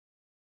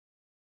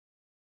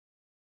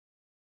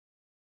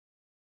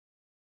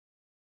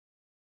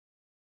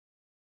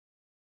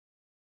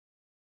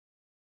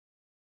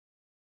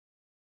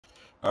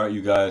All right,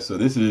 you guys. So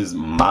this is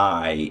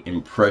my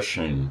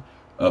impression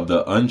of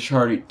the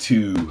Uncharted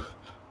 2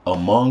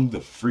 Among the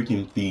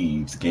Freaking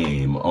Thieves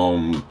game.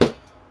 I'm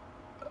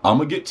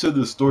gonna get to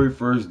the story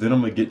first, then I'm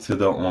gonna get to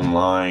the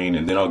online,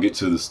 and then I'll get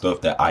to the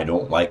stuff that I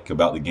don't like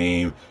about the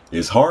game.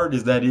 As hard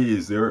as that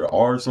is, there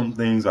are some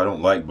things I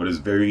don't like, but it's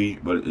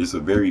a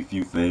very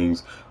few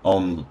things.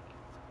 But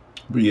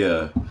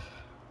yeah.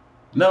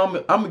 Now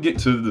I'm gonna get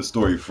to the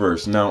story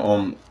first.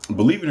 Now,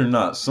 believe it or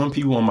not, some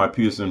people on my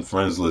PSN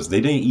friends list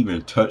they didn't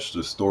even touch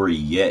the story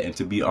yet, and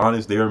to be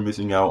honest, they are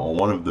missing out on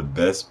one of the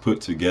best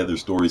put together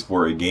stories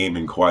for a game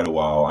in quite a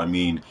while. I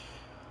mean,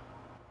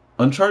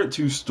 Uncharted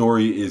 2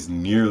 story is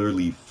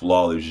nearly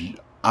flawless.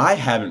 I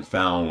haven't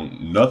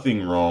found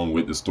nothing wrong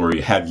with the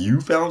story. Have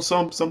you found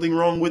something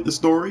wrong with the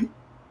story?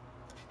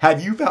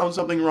 Have you found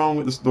something wrong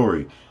with the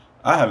story?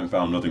 I haven't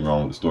found nothing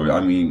wrong with the story. I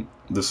mean,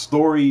 the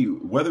story,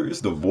 whether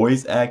it's the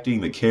voice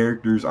acting, the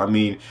characters, I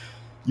mean,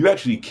 you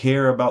actually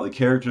care about the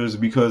characters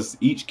because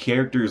each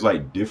character is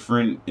like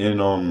different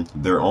in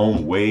their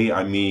own way.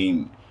 I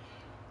mean,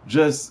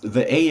 just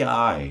the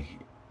AI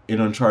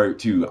in Uncharted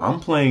 2. I'm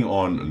playing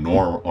on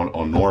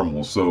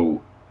normal,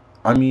 so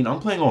I mean,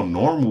 I'm playing on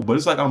normal, but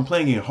it's like I'm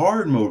playing in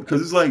hard mode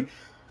because it's like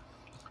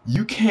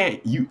you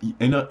can't you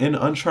in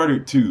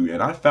Uncharted 2,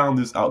 and I found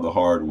this out the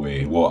hard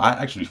way. Well, I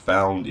actually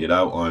found it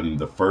out on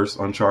the first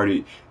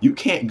Uncharted. You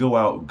can't go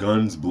out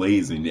guns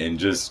blazing and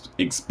just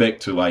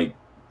expect to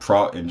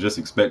just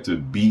expect to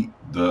beat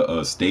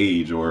the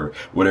stage or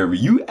whatever.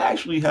 You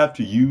actually have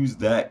to use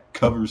that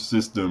cover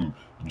system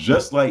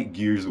just like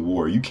Gears of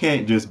War. You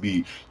can't just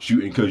be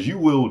shooting because you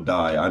will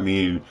die. I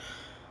mean,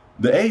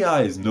 the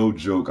AI is no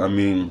joke. I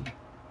mean,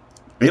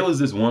 it was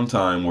this one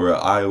time where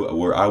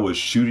I was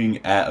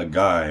shooting at a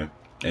guy,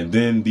 and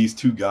then these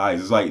two guys,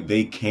 it's like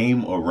they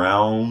came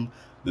around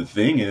the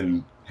thing,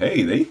 and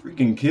hey, they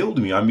freaking killed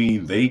me. I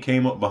mean, they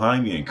came up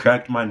behind me and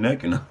cracked my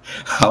neck, and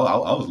I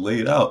was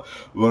laid out.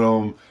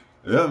 But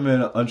yeah,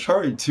 man,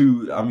 Uncharted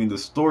 2. I mean, the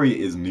story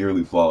is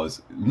nearly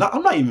flawless. I'm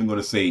not even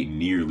gonna say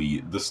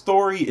nearly. The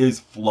story is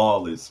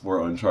flawless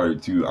for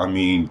Uncharted 2. I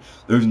mean,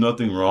 there's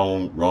nothing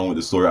wrong with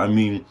the story. I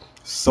mean,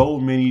 so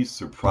many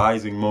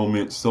surprising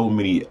moments, so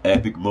many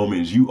epic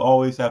moments. You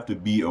always have to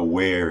be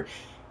aware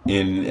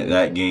in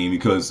that game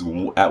because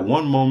at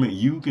one moment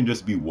you can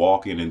just be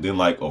walking and then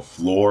like a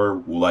floor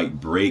will like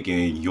break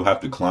and you'll have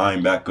to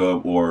climb back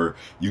up, or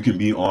you can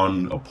be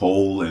on a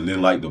pole and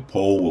then like the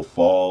pole will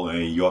fall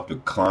and you have to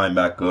climb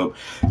back up.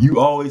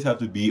 You always have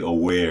to be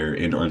aware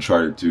in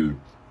Uncharted 2.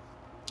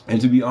 And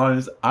to be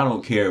honest, I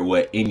don't care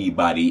what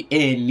anybody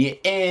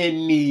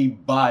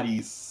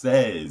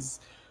says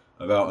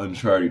about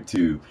Uncharted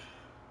 2.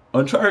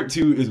 Uncharted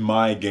 2 is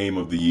my game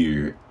of the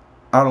year.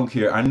 I don't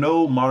care. I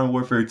know Modern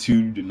Warfare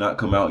 2 did not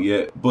come out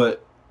yet,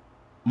 but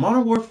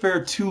Modern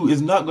Warfare 2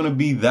 is not going to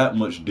be that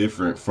much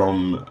different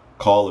from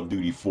Call of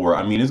Duty 4.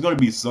 I mean, there's going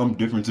to be some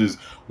differences.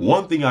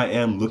 One thing I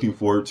am looking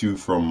forward to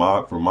from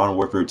Modern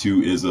Warfare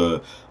 2 is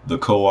the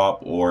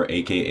co-op, or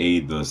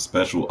aka the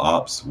special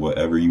ops,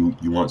 whatever you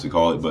want to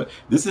call it. But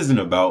this isn't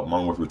about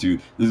Modern Warfare 2.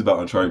 This is about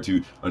Uncharted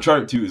 2.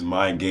 Uncharted 2 is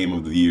my game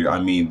of the year. I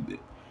mean,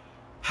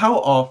 how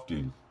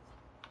often?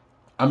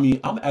 I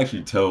mean, I'm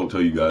actually tell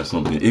you guys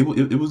something. It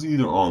was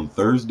either on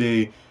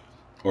Thursday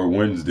or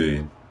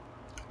Wednesday.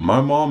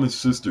 My mom and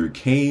sister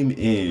came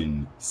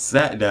in,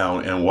 sat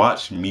down, and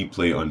watched me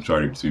play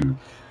Uncharted 2.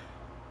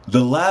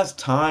 The last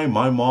time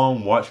my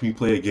mom watched me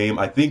play a game,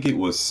 I think it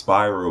was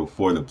Spyro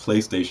for the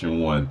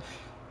PlayStation 1.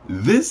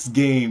 This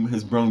game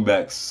has brought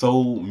back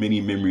so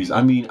many memories.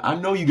 I mean, I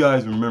know you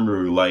guys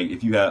remember, like,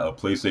 if you had a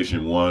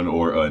PlayStation 1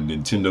 or a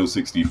Nintendo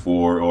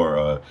 64 or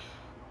a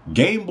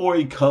Game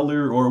Boy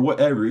Color or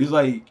whatever. It's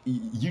like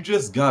you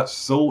just got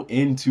so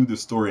into the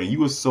story and you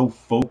were so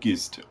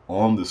focused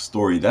on the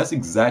story. That's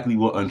exactly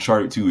what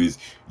Uncharted 2 is.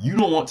 You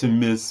don't want to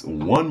miss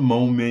one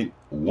moment,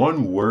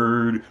 one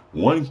word,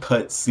 one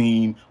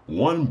cutscene,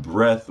 one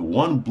breath,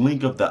 one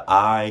blink of the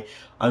eye.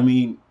 I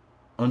mean,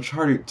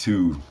 Uncharted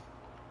 2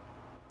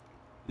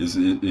 is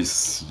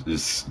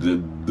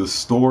the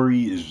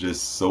story is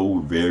just so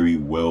very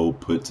well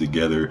put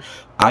together.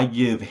 I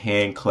give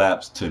hand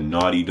claps to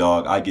Naughty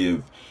Dog. I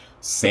give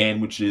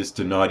sandwiches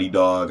to Naughty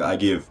Dog. I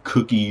give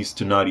cookies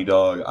to Naughty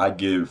Dog. I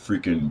give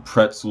freaking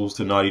pretzels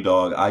to Naughty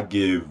Dog. I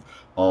give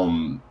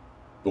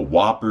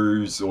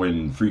Whoppers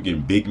and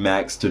freaking Big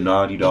Macs to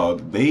Naughty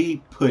Dog. They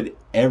put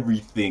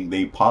everything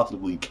they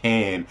possibly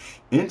can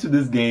into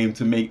this game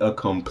to make a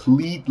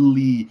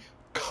completely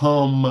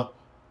perfect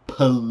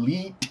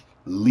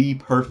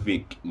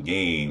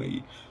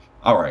game.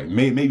 All right,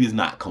 maybe it's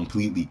not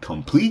completely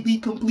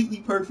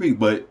perfect,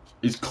 but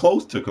it's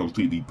close to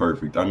completely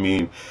perfect. I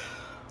mean,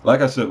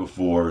 like I said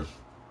before,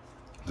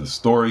 the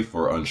story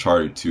for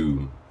Uncharted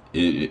 2,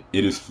 it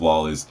is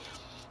flawless.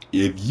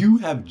 If you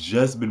have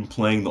just been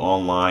playing the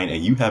online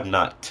and you have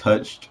not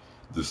touched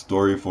the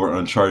story for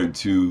Uncharted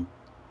 2,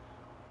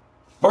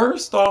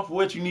 first off,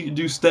 what you need to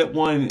do, step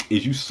one,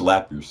 is you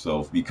slap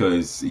yourself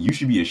because you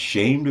should be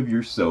ashamed of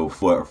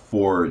yourself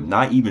for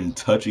not even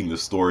touching the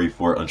story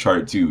for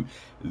Uncharted 2.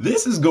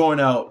 This is going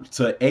out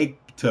to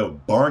to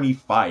Barney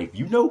Fife.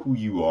 You know who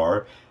you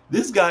are.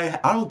 This guy,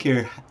 I don't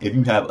care if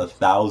you have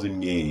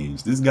 1,000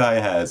 games. This guy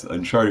has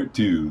Uncharted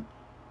 2,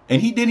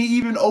 and he didn't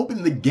even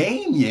open the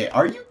game yet.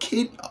 Are you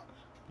kidding?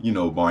 You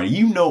know, Barney,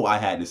 you know I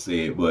had to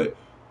say it, but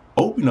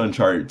open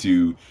Uncharted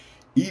 2.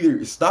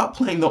 Either stop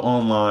playing the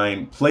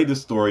online, play the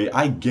story.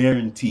 I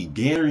guarantee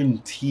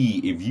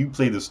if you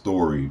play the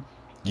story,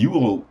 you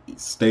will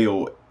stay.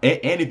 And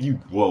if you,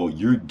 well,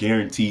 you're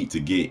guaranteed to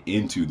get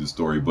into the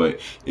story.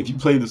 But if you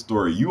play the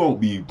story, you won't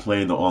be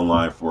playing the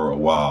online for a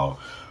while.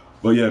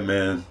 But yeah,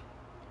 man,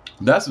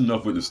 that's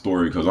enough with the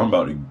story because I'm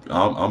about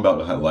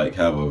to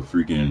have a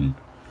freaking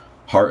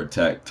heart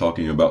attack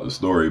talking about the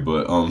story.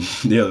 But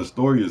yeah, the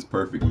story is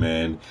perfect,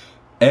 man.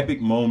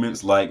 Epic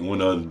moments like one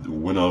of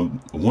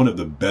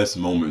the best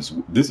moments.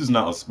 This is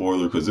not a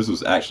spoiler because this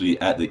was actually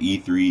at the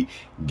E3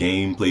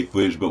 gameplay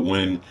footage, but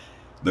when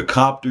the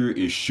copter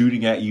is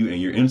shooting at you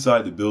and you're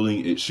inside the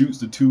building, it shoots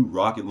the 2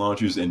 rocket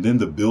launchers and then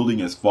the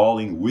building is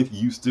falling with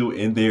you still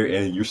in there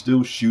and you're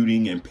still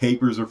shooting and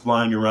papers are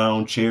flying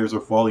around, chairs are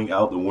falling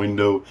out the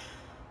window.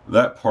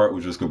 That part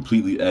was just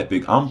completely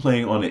epic. I'm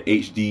playing on an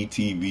HD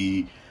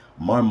TV.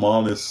 My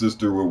mom and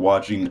sister were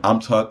watching. I'm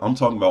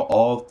talking about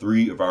all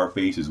 3 of our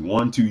faces.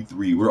 1, 2,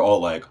 3. We're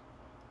all like,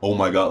 oh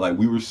my god, like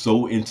we were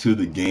so into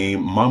the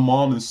game. My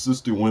mom and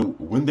sister,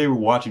 when they were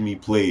watching me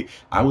play,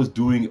 I was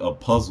doing a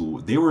puzzle.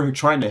 They were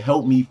trying to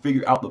help me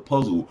figure out the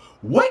puzzle.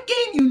 What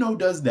game you know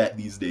does that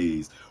these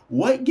days?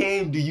 What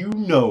game do you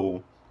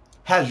know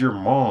has your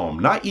mom,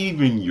 not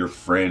even your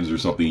friends or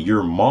something,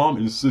 your mom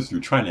and sister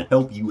trying to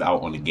help you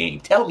out on the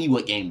game? Tell me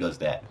what game does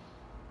that.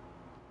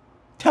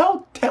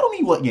 Tell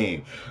me what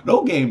game.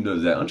 No game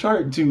does that.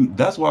 Uncharted 2,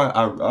 that's why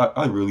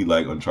I really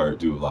like Uncharted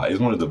 2 a lot. It's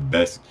one of the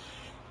best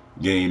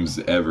games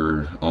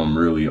ever,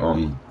 really.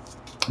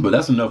 But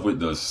that's enough with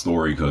the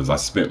story because I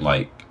spent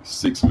like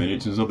 6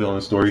 minutes or something on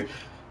the story.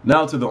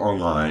 Now to the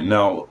online.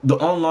 Now the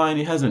online,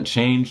 it hasn't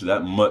changed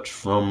that much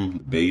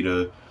from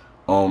beta.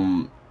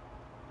 I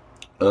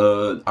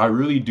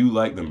really do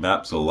like the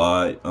maps a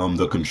lot.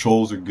 The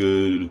controls are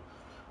good.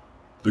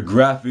 The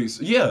graphics,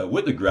 yeah,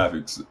 with the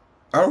graphics,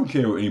 I don't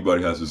care what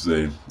anybody has to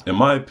say. In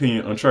my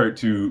opinion, Uncharted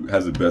 2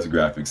 has the best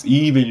graphics,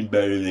 even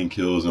better than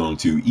Killzone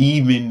 2,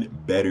 even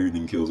better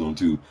than Killzone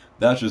 2.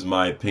 That's just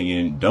my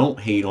opinion. Don't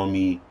hate on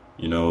me,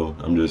 you know,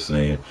 I'm just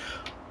saying.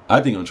 I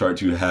think Uncharted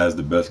 2 has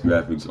the best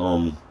graphics.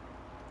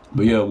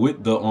 But yeah,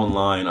 with the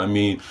online, I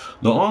mean,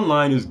 the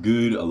online is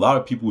good. A lot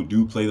of people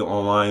do play the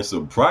online.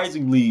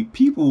 Surprisingly,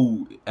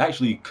 people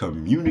actually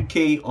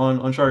communicate on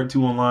Uncharted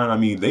 2 online. I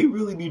mean, they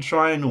really be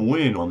trying to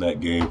win on that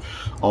game.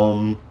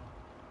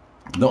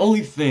 The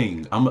only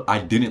thing I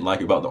didn't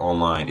like about the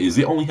online is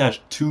it only has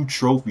 2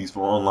 trophies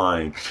for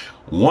online.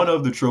 One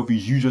of the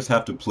trophies, you just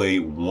have to play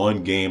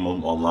 1 game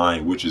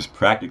online, which is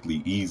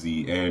practically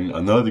easy, and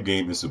another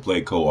game is to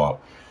play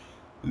co-op.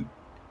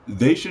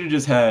 They should have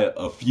just had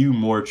a few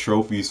more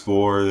trophies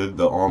for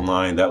the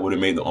online. That would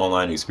have made the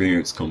online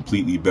experience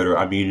completely better.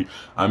 I mean,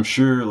 I'm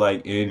sure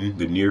like in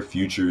the near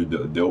future,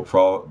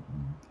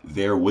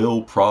 there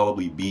will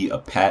probably be a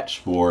patch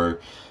for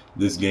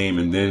this game,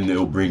 and then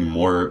they'll bring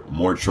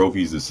more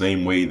trophies the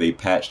same way they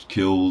patched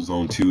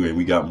Killzone 2 and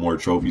we got more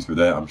trophies for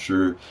that. I'm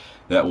sure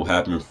that will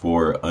happen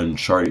for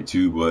Uncharted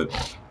 2,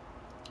 but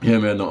yeah,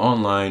 man, the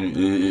online,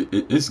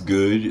 it's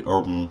good.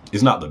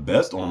 It's not the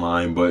best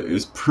online, but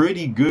it's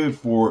pretty good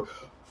for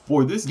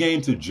this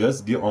game to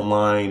just get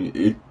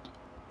online.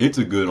 It's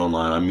a good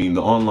online. I mean,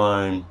 the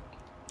online,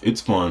 it's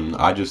fun.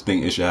 I just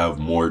think it should have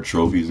more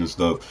trophies and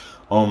stuff.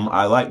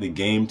 I like the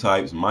game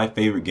types. My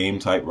favorite game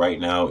type right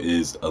now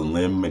is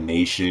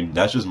elimination.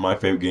 That's just my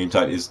favorite game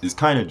type. It's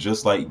kind of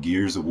just like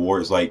Gears of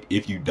War. It's like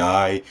if you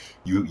die,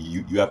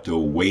 you have to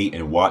wait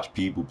and watch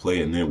people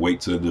play, and then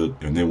wait to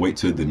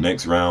the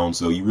next round.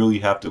 So you really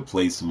have to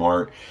play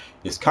smart.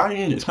 It's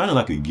kind of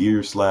like a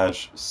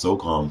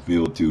Gear/SOCOM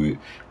feel to it.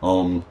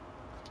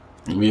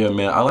 Yeah,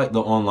 man, I like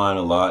the online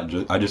a lot.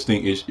 I just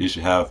think it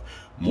should have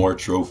more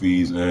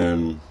trophies,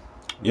 and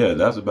yeah,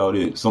 that's about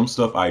it. Some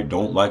stuff I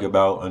don't like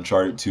about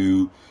Uncharted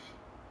 2,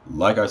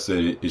 like I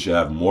said, it should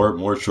have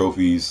more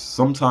trophies.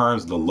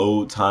 Sometimes the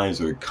load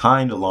times are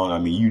kind of long. I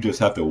mean, you just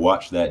have to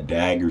watch that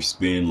dagger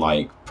spin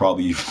like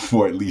probably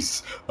for at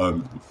least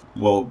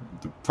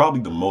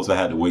probably the most I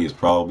had to wait is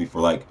probably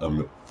for like a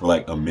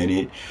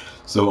minute.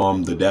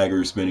 So the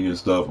dagger spinning and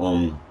stuff.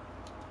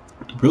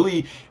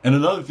 Really, and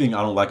another thing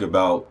I don't like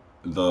about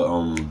the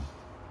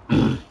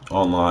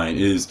online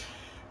is,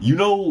 you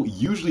know,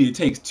 usually it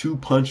takes 2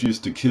 punches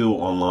to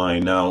kill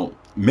online. Now,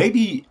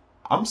 maybe,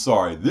 I'm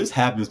sorry, this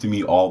happens to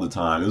me all the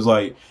time. It's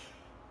like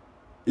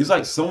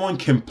someone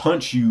can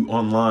punch you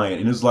online,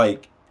 and it's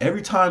like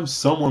every time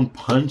someone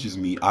punches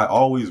me, I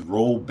always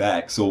roll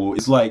back. So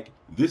it's like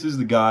this is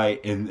the guy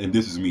and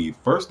this is me.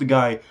 First the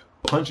guy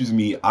punches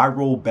me, I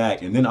roll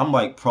back, and then I'm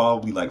like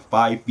probably like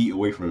 5 feet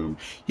away from him.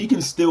 He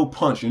can still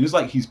punch, and it's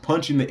like he's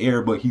punching the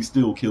air, but he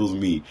still kills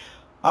me.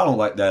 I don't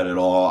like that at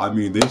all. I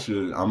mean, they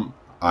should.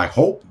 I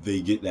hope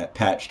they get that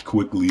patched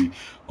quickly.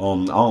 I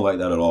don't like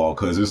that at all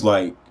because it's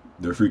like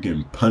they're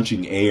freaking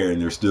punching air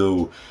and they're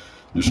still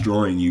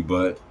destroying you.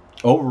 But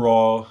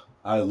overall,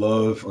 I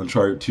love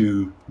Uncharted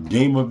 2.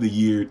 Game of the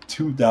Year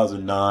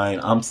 2009.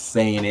 I'm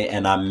saying it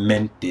and I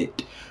meant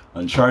it.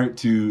 Uncharted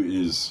 2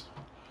 is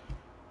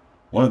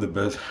one of the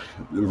best.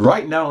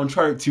 Right now,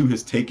 Uncharted 2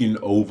 has taken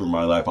over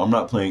my life. I'm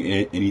not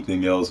playing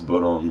anything else,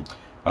 but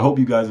I hope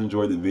you guys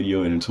enjoyed the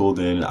video, and until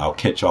then, I'll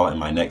catch y'all in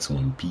my next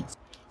one. Peace.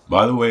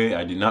 By the way,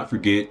 I did not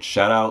forget,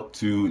 shout out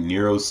to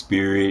Nero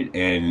Spirit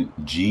and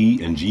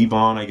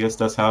G-Von, I guess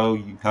that's how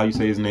you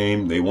say his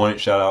name. They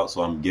wanted shout out,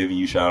 so I'm giving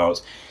you shout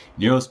outs.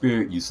 Nero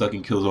Spirit, you suck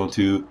in Killzone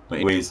 2. But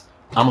anyways,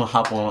 I'm gonna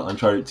hop on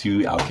Uncharted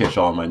 2. I'll catch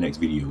y'all in my next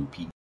video.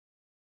 Peace.